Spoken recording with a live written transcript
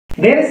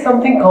There is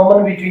something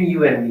common between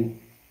you and me.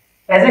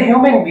 As a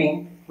human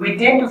being, we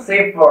tend to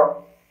save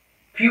for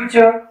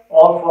future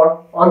or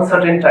for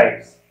uncertain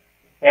times.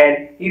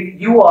 And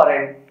if you are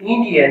an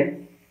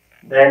Indian,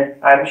 then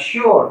I'm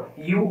sure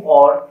you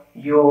or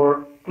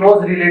your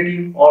close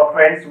relative or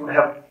friends would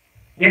have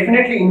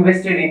definitely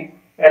invested in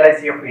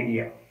LIC of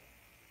India.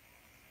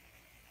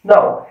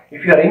 Now,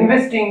 if you are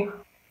investing,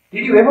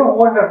 did you ever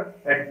wonder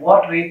at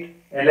what rate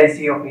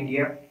LIC of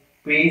India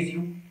pays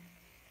you?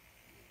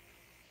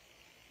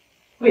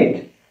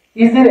 Wait,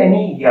 is there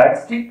any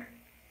yardstick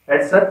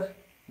as such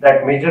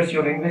that measures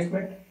your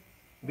investment,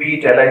 be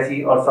it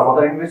LIC or some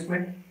other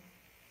investment?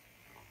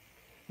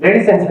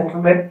 Ladies and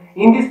gentlemen,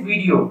 in this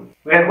video,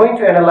 we are going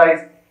to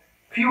analyze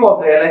few of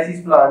the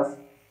LIC's plans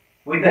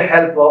with the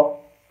help of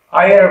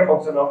IRR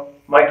function of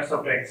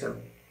Microsoft Excel.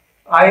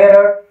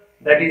 IRR,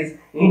 that is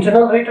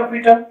internal rate of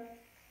return,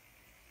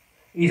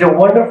 is a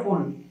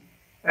wonderful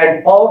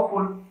and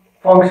powerful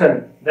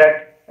function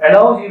that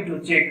allows you to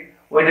check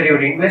whether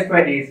your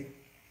investment is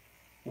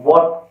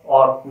worth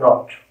or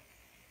not.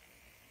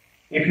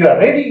 If you are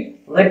ready,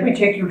 let me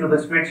take you to the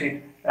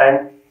spreadsheet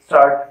and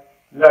start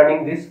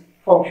learning this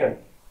function.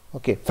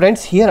 Okay,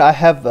 friends, here I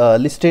have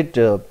listed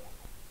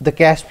the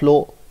cash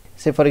flow.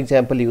 Say for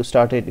example, you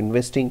started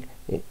investing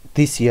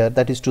this year,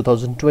 that is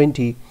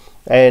 2020,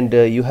 and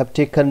you have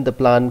taken the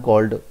plan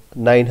called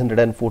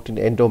 914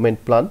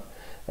 endowment plan,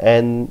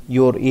 and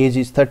your age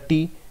is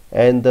 30,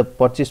 and the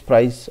purchase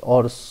price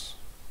or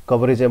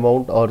coverage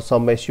amount or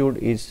sum assured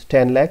is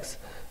 10 lakhs,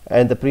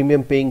 and the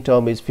premium paying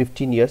term is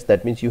 15 years.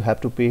 That means you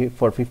have to pay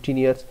for 15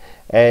 years,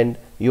 and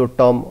your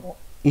term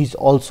is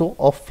also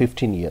of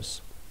 15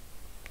 years.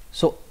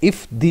 So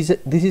if this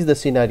is the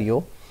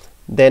scenario,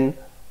 then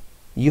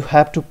you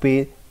have to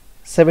pay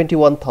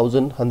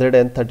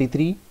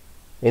 71,133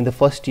 in the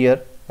first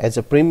year as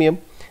a premium.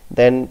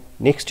 Then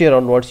next year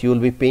onwards you will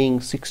be paying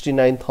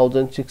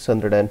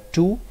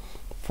 69,602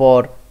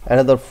 for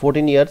another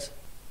 14 years,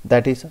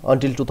 that is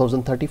until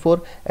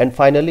 2034, and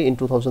finally in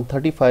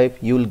 2035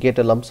 you will get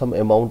a lump sum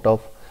amount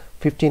of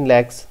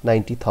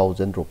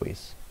 15,90,000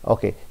 rupees.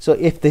 Okay, so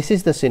if this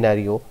is the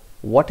scenario,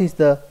 what is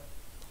the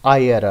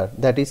IRR,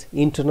 that is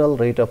internal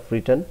rate of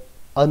return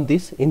on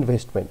this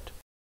investment?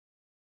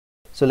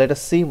 So let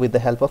us see with the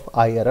help of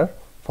IRR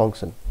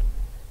function.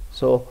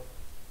 So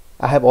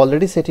I have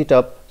already set it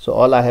up, so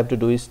all I have to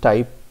do is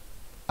type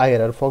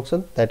IRR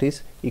function, that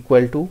is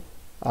equal to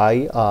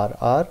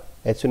IRR.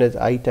 As soon as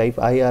I type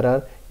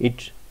IRR,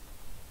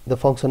 the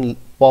function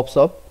pops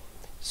up.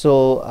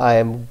 So I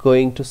am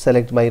going to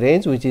select my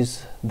range, which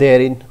is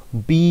there in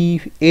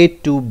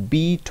B8 to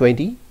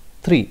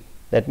B23.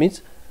 That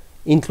means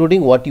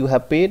including what you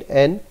have paid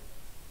and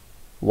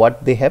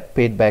what they have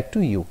paid back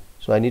to you.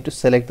 So I need to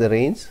select the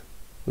range,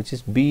 which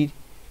is B8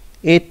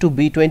 to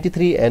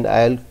B23, and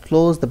I'll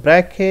close the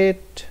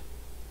bracket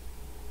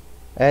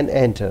and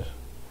enter.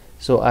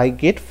 So I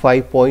get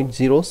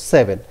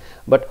 5.07.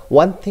 But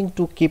one thing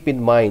to keep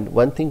in mind,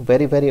 one thing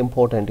very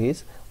important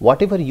is,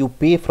 whatever you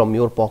pay from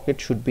your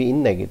pocket should be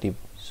in negative.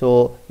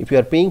 So if you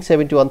are paying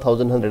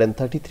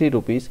 71,133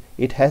 rupees,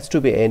 it has to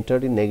be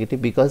entered in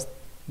negative, because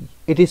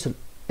it is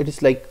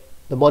like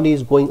the money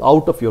is going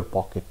out of your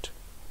pocket,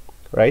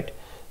 right?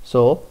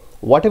 So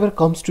whatever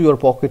comes to your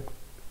pocket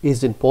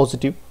is in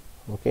positive.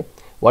 Okay,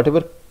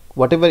 whatever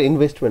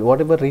investment,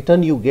 whatever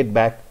return you get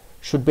back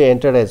should be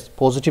entered as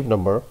positive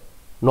number,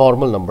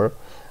 normal number.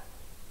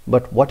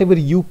 But whatever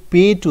you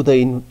pay to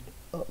the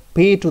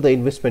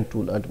investment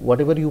tool, and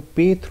whatever you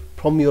pay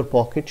from your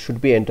pocket should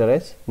be entered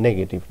as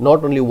negative.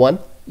 Not only one,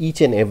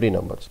 each and every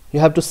numbers. You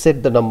have to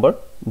set the number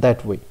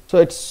that way. So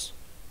it's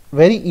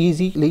very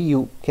easily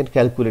you can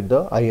calculate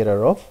the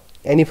IRR of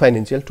any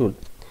financial tool.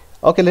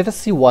 Okay, let us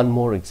see one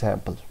more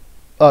example.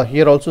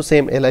 Here also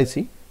same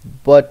LIC,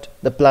 but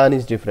the plan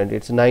is different.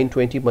 It's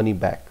 920 money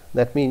back.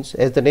 That means,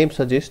 as the name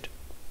suggests,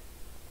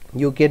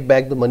 you get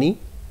back the money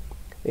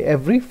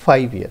every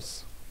 5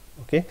 years.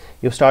 Okay,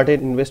 you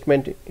started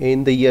investment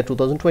in the year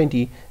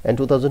 2020, and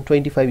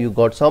 2025 you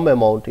got some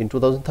amount, in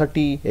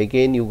 2030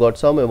 again you got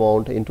some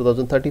amount, in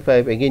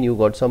 2035 again you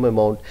got some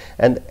amount,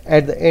 and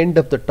at the end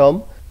of the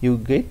term you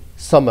get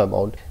some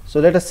amount.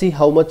 So let us see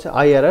how much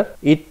IRR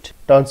it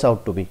turns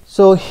out to be.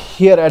 So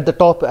here at the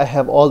top I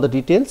have all the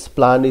details.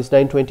 Plan is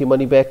 920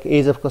 money back,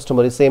 age of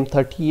customer is same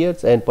 30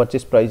 years, and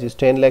purchase price is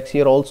 10 lakhs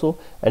here also,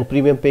 and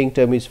premium paying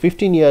term is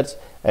 15 years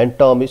and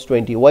term is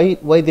 20.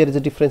 Why there is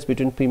a difference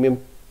between premium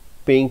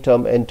paying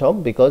term and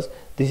term? Because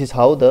this is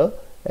how the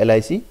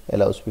LIC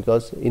allows,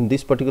 because in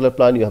this particular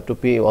plan you have to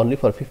pay only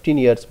for 15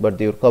 years, but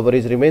your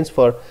coverage remains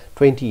for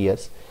 20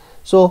 years.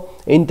 So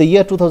in the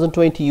year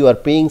 2020 you are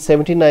paying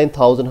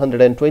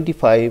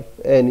 79,125,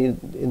 and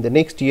in the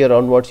next year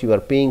onwards you are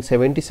paying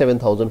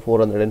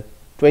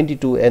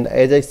 77,422, and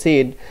as I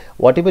said,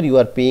 whatever you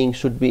are paying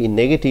should be in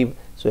negative,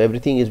 so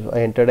everything is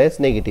entered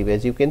as negative,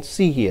 as you can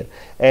see here.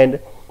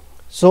 And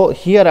so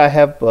here I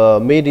have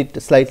made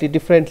it slightly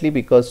differently,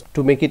 because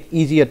to make it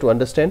easier to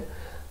understand,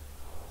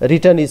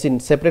 return is in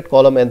separate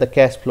column and the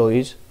cash flow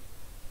is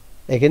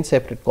again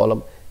separate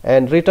column.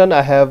 And return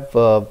I have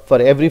for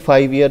every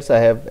 5 years I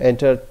have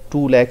entered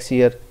 2 lakhs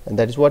here, and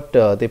that is what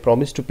they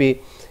promised to pay.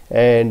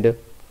 And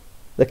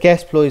the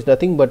cash flow is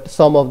nothing but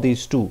sum of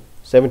these two,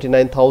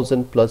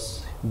 79,000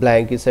 plus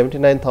blank is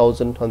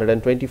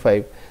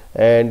 79,125.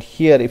 And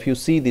here if you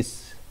see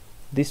this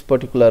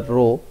particular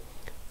row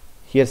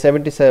here,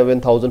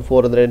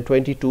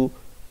 77,422,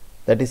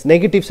 that is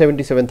negative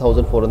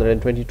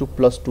 77,422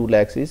 plus 2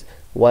 lakhs is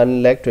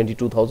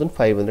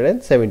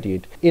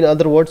 1,22,578. in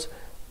other words,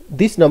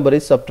 this number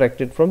is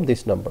subtracted from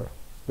this number,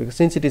 because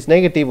since it is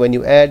negative, when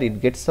you add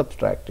it gets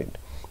subtracted,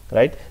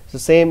 right? So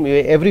same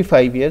way every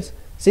 5 years,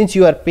 since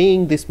you are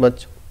paying this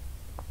much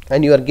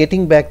and you are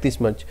getting back this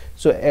much,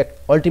 so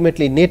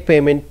ultimately net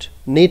payment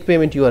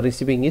you are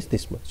receiving is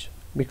this much,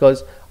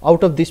 because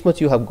out of this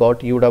much you have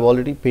got, you would have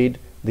already paid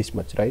this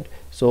much, right?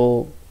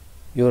 So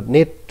your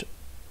net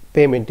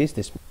payment is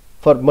this much.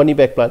 For money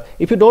back plan,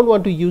 if you don't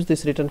want to use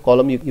this return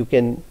column, you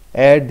can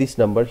add this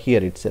number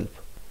here itself.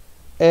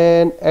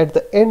 And at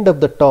the end of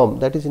the term,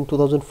 that is in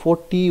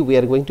 2040, we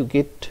are going to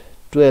get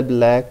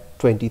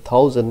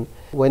 12,20,000.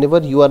 Whenever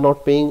you are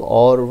not paying,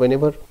 or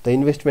whenever the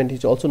investment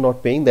is also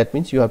not paying, that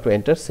means you have to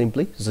enter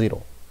simply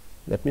 0.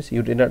 That means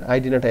I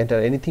did not enter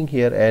anything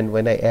here, and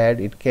when I add,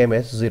 it came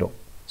as 0.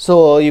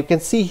 So you can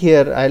see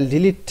here, I'll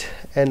delete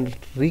and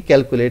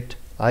recalculate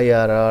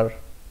IRR,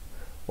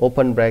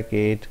 open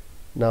bracket.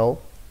 Now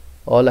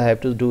all I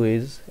have to do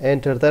is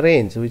enter the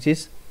range, which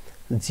is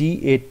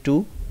G8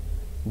 to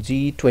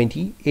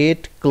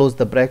G28, close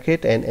the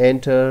bracket and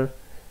enter.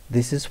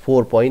 This is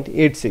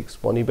 4.86.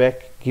 money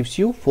back gives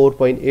you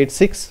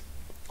 4.86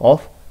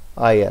 of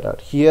IRR.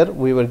 Here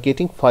we were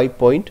getting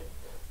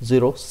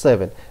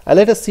 5.07.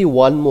 Let us see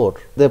one more.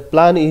 The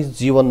plan is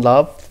G1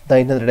 Labh,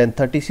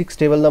 936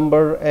 table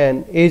number,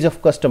 and age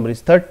of customer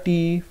is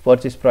 30,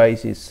 purchase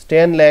price is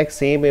 10 lakhs,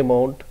 same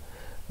amount.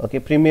 Okay,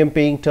 premium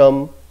paying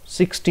term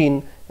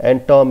 16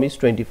 and term is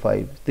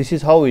 25. This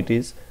is how it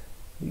is.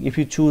 If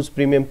you choose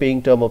premium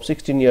paying term of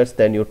 16 years,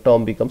 then your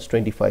term becomes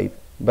 25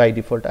 by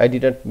default. I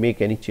didn't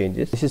make any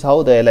changes. This is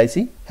how the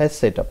LIC has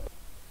set up.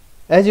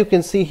 As you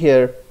can see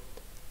here,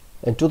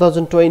 in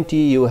 2020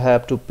 you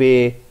have to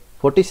pay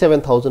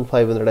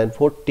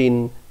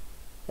 47,514,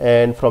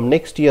 and from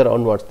next year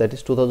onwards, that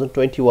is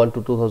 2021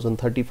 to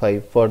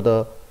 2035,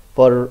 for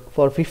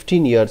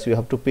 15 years you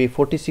have to pay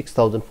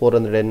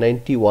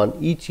 46,491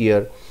 each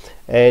year,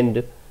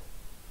 and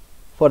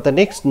for the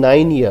next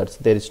 9 years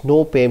there is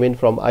no payment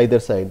from either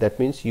side. That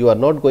means you are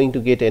not going to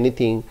get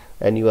anything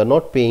and you are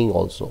not paying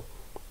also.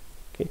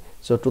 Okay,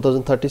 so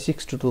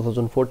 2036 to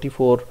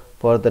 2044,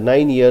 for the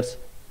 9 years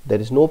there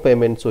is no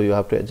payment, so you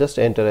have to just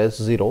enter as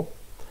 0.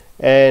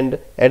 And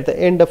at the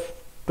end of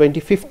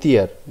 25th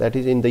year, that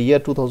is in the year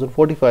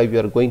 2045, you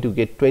are going to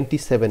get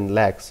 27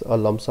 lakhs, a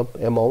lump sum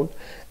amount,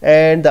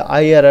 and the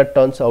IRR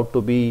turns out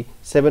to be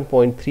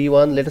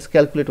 7.31. Let us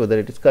calculate whether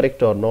it is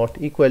correct or not.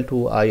 Equal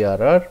to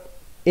IRR,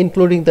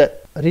 including the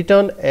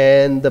return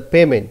and the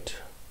payment.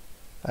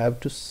 I have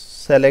to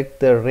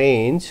select the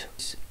range,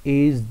 which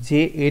is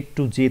J8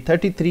 to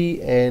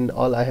J33, and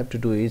all I have to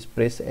do is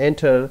press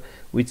enter,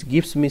 which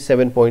gives me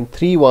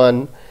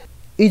 7.31.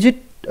 Is it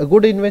a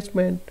good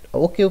investment?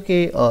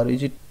 Okay, or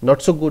is it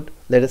not so good?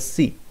 Let us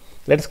see.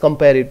 Let us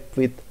compare it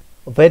with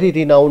a very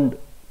renowned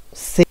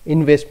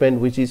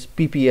investment, which is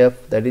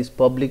PPF, that is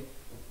Public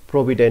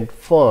Provident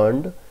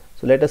Fund.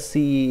 So let us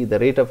see the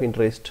rate of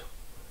interest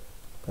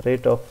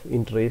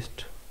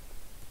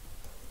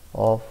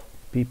of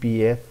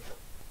PPF.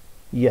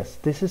 Yes,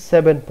 this is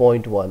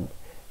 7.1.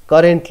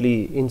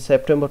 Currently in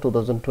September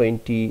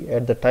 2020,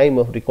 at the time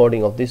of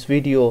recording of this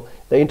video,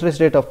 the interest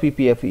rate of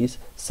PPF is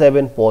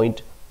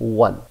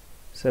 7.10%.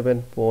 So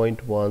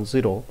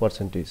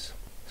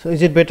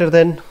is it better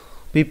than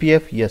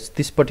PPF? Yes,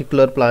 this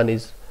particular plan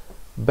is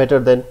better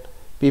than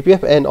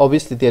PPF, and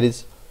obviously there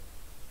is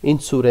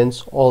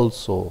insurance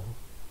also.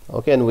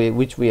 Okay, and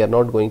which we are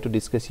not going to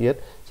discuss here.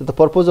 So the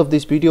purpose of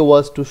this video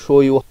was to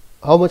show you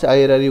how much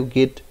IRR you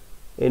get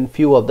in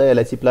few of the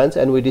LIC plans,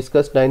 and we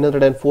discussed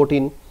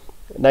 914,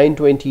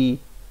 920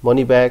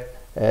 money back,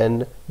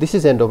 and this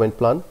is endowment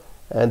plan,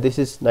 and this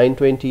is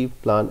 920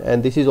 plan,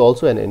 and this is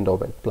also an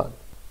endowment plan.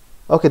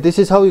 Okay, this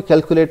is how you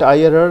calculate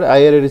IRR.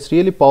 IRR is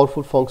really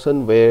powerful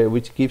function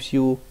which gives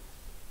you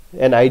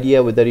an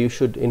idea whether you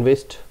should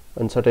invest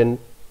in certain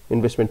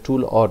investment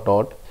tool or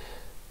not.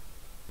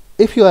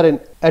 If you are an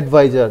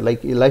advisor,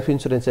 like a life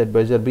insurance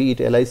advisor, be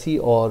it LIC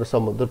or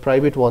some of the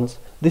private ones,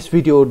 this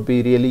video would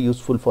be really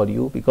useful for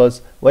you,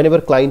 because whenever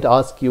client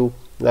asks you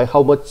like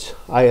how much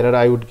IRR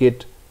I would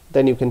get,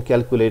 then you can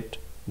calculate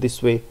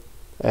this way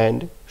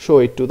and show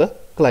it to the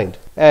client.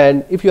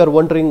 And if you are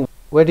wondering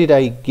where did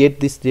I get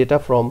this data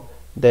from,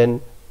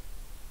 then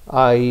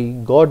I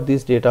got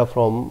this data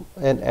from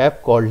an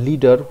app called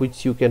Leader,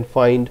 which you can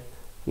find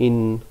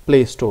in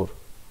Play Store.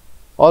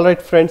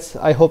 Alright friends,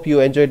 I hope you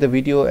enjoyed the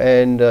video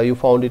and you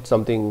found it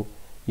something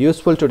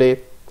useful today.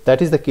 If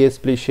that is the case,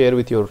 please share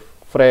with your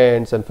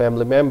friends and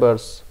family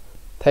members.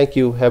 Thank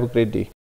you. Have a great day.